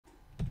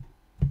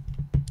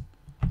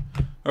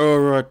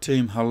Alright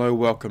team, hello,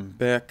 welcome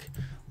back.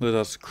 Let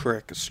us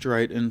crack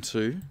straight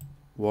into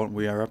what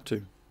we are up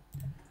to.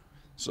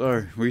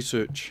 So,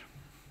 research.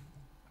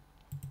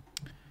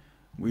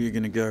 We are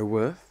going to go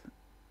with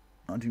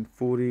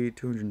 1940,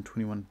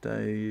 221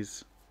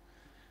 days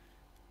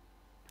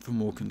for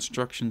more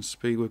construction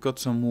speed. We've got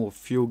some more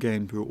fuel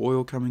gain per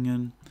oil coming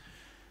in.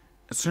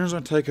 As soon as I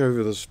take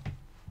over this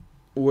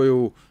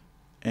oil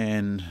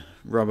and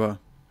rubber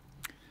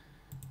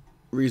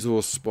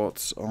resource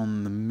spots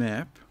on the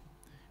map,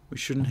 we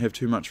shouldn't have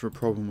too much of a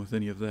problem with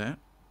any of that.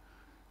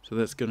 So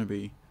that's going to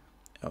be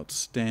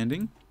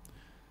outstanding.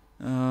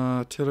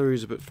 Artillery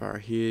is a bit far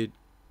ahead.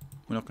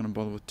 We're not going to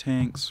bother with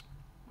tanks.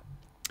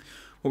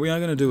 What we are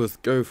going to do is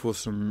go for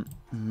some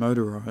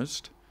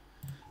motorized,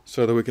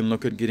 so that we can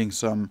look at getting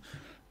some,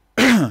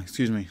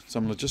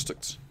 some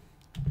logistics,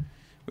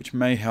 which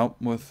may help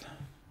with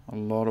a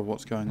lot of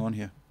what's going on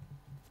here.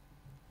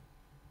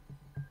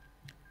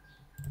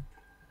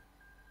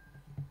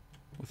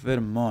 With that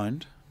in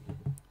mind,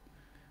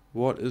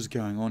 what is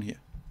going on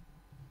here?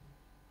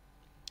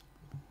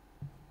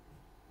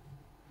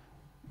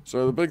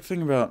 So the big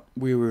thing about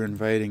where we're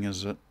invading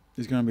is that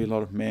there's going to be a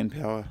lot of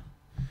manpower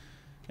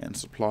and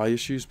supply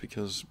issues,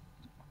 because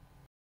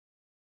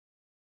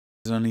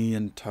there's only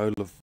in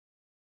total of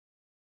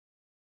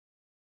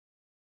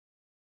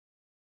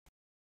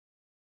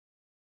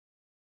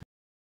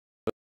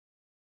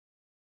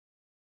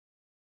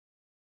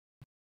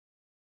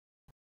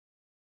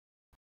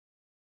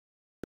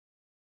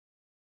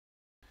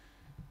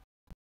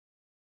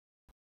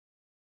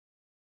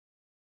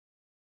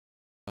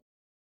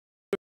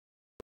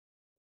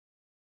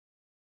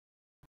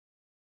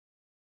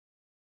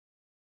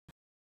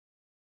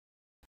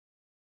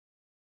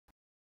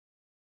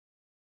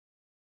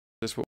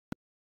this what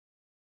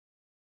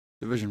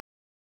division.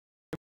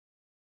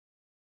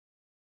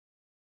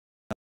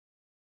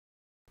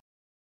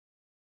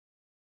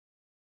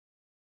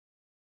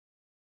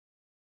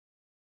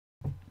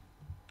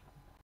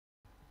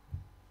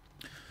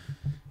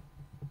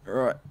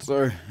 Alright,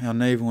 so our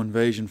naval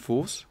invasion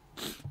force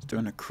is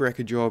doing a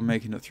cracker job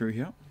making it through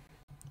here.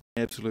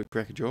 Absolute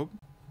cracker job.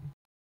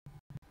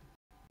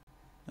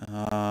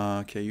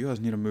 Okay, you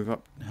guys need to move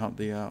up and help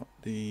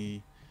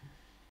the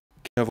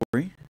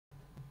cavalry.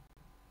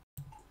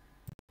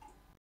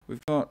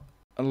 We've got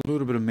a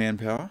little bit of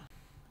manpower,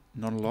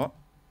 not a lot.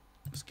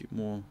 Let's get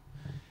more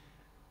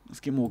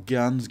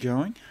guns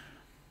going.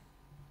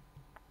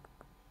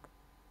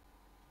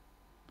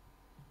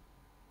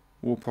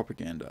 War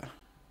propaganda.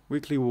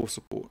 Weekly war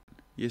support.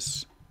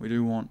 Yes, we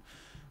do want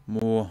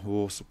more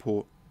war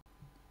support,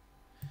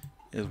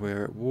 as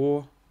we're at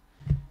war.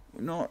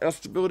 Our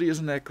stability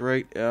isn't that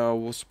great, our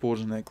war support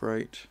isn't that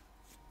great,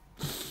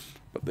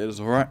 but that is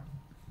alright.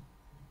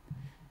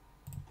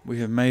 We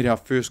have made our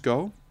first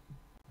goal.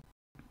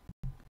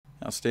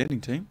 Outstanding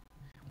team.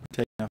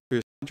 We're taking our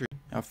first country,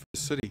 our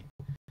first city.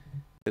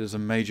 That is a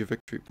major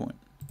victory point.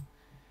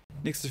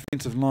 Next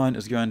defensive line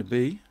is going to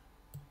be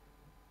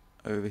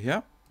over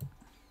here.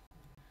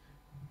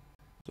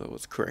 So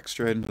let's crack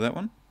straight into that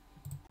one.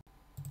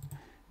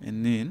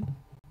 And then,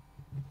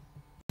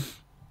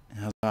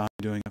 how's our army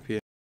doing up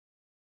here?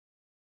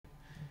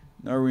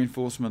 No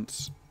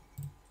reinforcements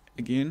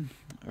again.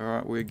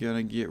 Alright, we're going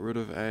to get rid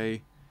of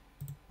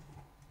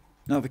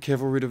another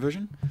cavalry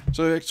division.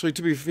 So actually,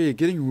 to be fair,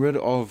 getting rid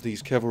of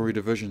these cavalry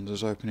divisions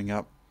is opening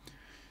up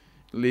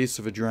less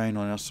of a drain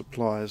on our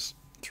supplies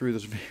through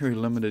this very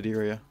limited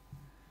area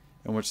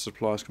in which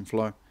supplies can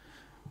flow.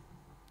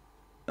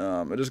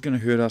 It is going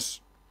to hurt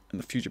us in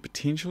the future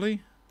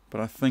potentially,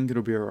 but I think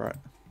it'll be alright.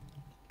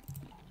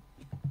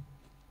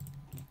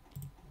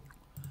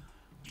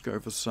 Let's go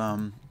for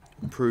some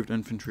improved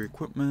infantry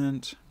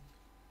equipment.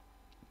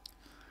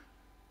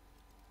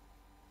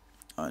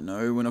 I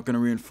know we're not going to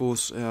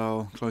reinforce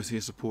our close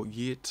air support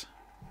yet.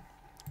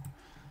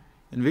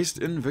 Invest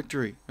in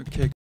victory.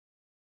 Okay.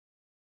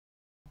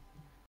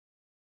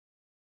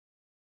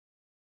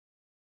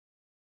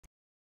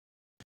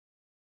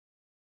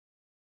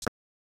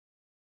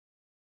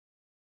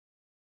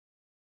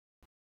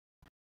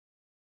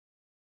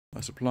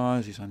 My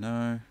supplies, yes I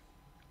know.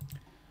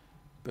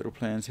 Battle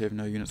plans have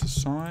no units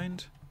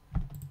assigned.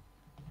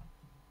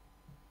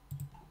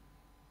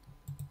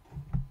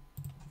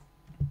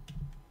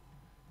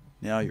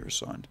 Now you're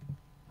assigned.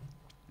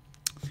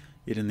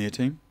 Get in there,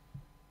 team.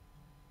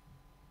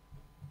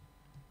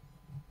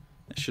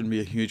 That shouldn't be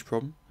a huge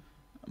problem.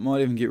 I might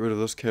even get rid of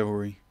this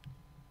cavalry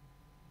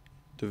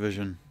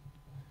division,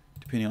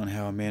 depending on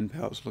how our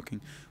manpower is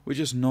looking. We're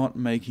just not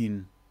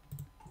making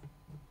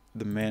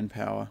the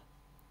manpower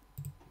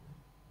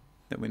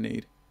that we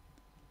need.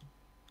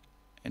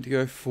 And to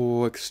go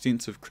for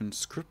extensive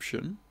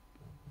conscription,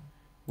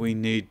 we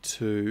need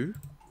to,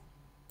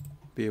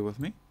 bear with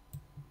me.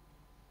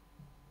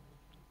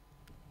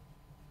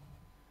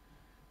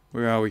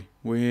 Where are we?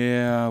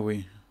 Where are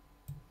we?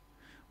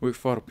 Work,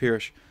 fight or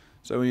perish.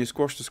 So when you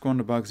squash the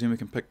squander bugs, then we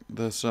can pick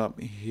this up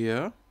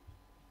here.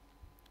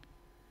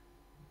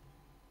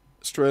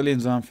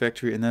 Australian's Arm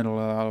Factory, and that'll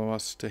allow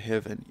us to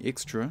have an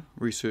extra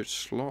research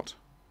slot.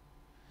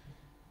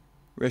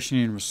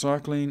 rationing and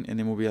recycling, and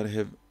then we'll be able to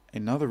have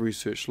another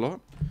research slot,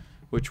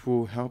 which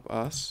will help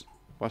us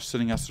by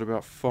sitting us at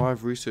about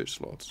 5 research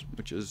slots,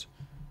 which is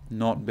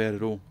not bad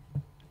at all.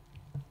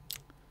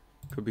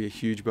 Could be a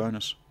huge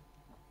bonus.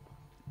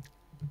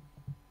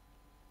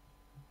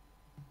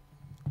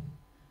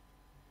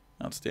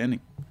 Outstanding.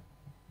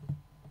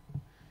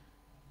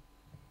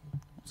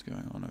 What's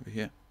going on over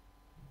here?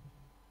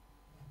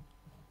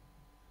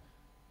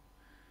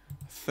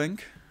 I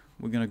think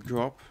we're going to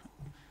drop.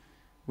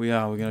 We're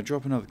going to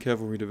drop another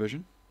cavalry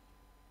division.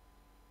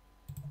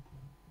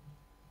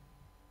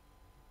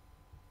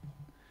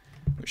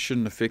 It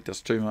shouldn't affect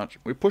us too much.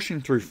 We're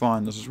pushing through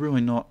fine. This is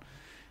really not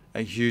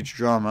a huge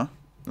drama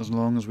as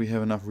long as we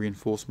have enough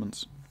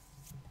reinforcements.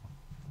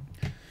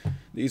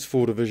 These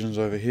 4 divisions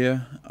over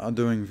here are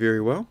doing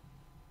very well.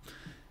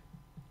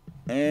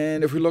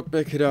 And if we look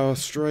back at our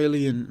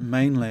Australian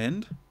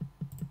mainland,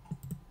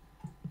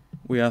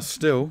 we are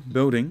still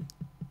building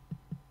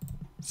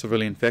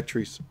civilian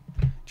factories,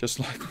 just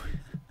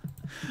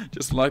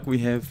like we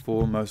have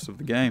for most of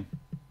the game.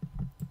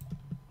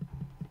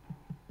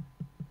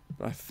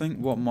 But I think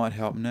what might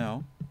help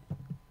now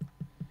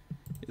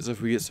is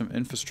if we get some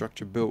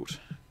infrastructure built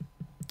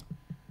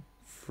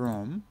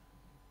from...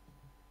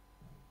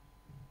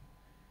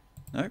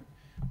 No,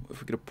 if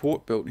we get a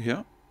port built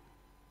here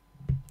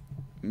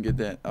and get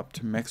that up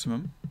to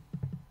maximum.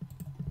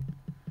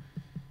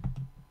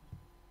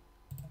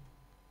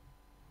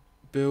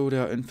 Build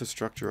our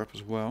infrastructure up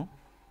as well.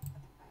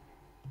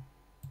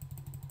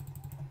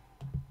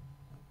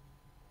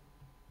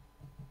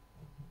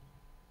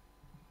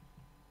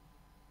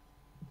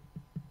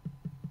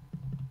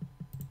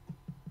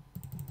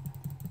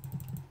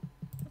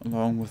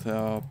 Along with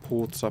our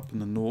ports up in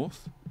the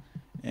north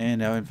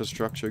and our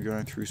infrastructure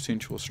going through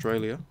Central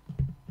Australia.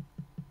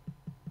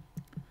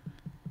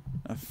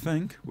 I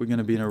think we're going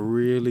to be in a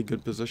really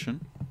good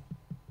position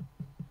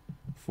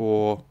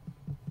for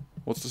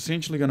what's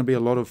essentially going to be a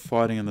lot of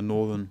fighting in the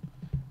northern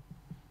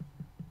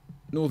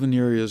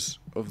areas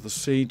of the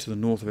sea to the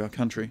north of our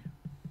country.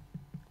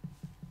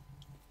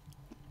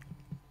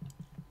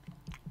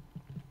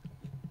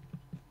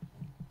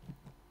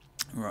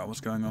 Alright,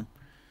 what's going on?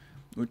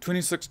 We're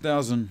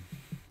 26,000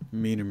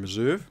 men in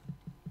reserve.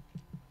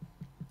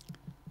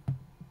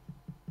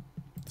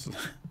 So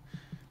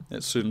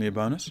that's certainly a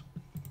bonus.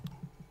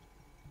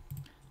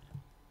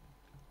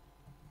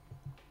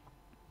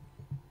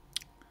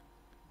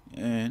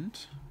 And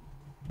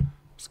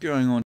what's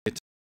going on here?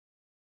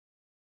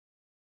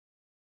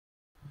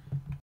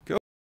 Go.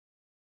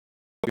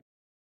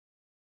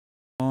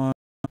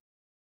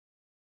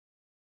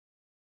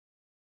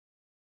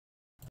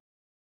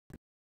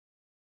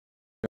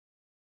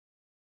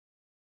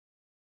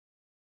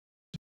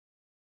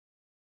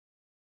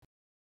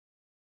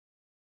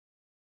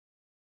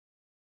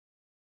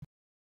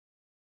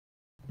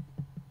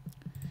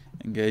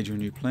 Engage your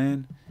new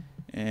plan,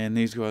 and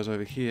these guys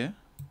over here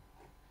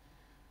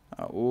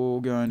are all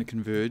going to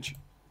converge,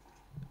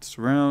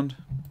 surround,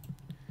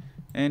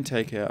 and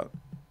take out.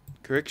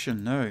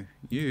 Correction, no,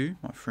 you,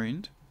 my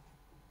friend.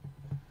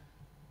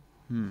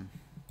 Oh,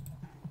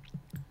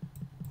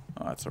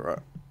 that's alright.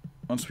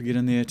 Once we get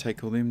in there,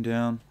 take all them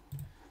down.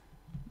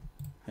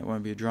 It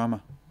won't be a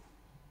drama.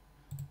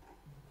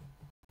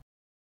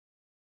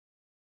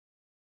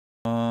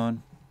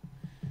 On.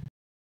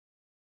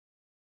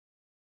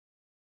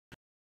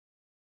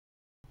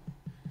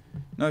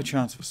 No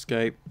chance of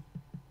escape.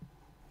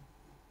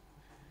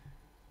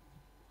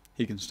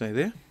 He can stay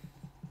there.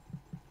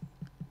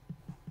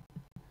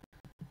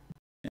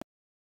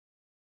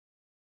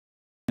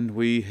 And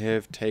we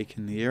have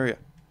taken the area.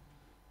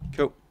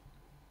 Cool.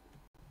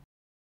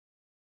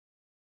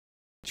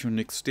 What's your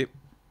next step?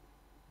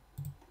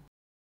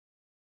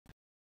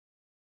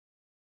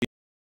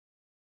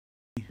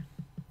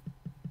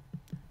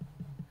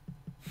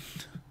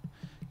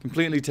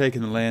 Completely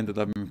taken the land that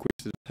I've been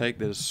requested to take.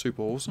 That is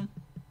super awesome.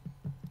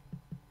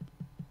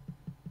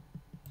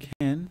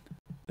 Can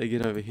they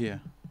get over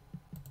here?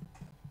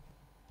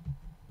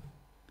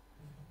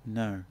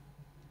 No.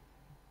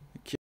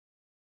 Okay.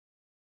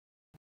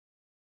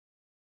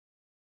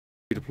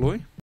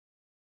 Deploy.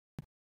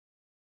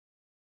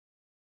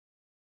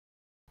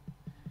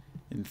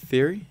 In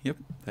theory, yep,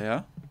 they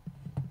are.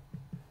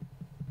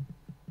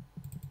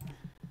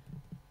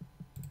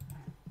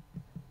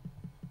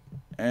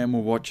 And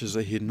we'll watch as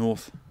they head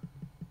north.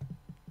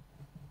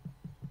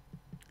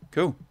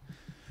 Cool.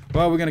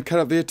 Well, we're going to cut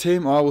up there,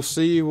 team. I will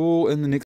see you all in the next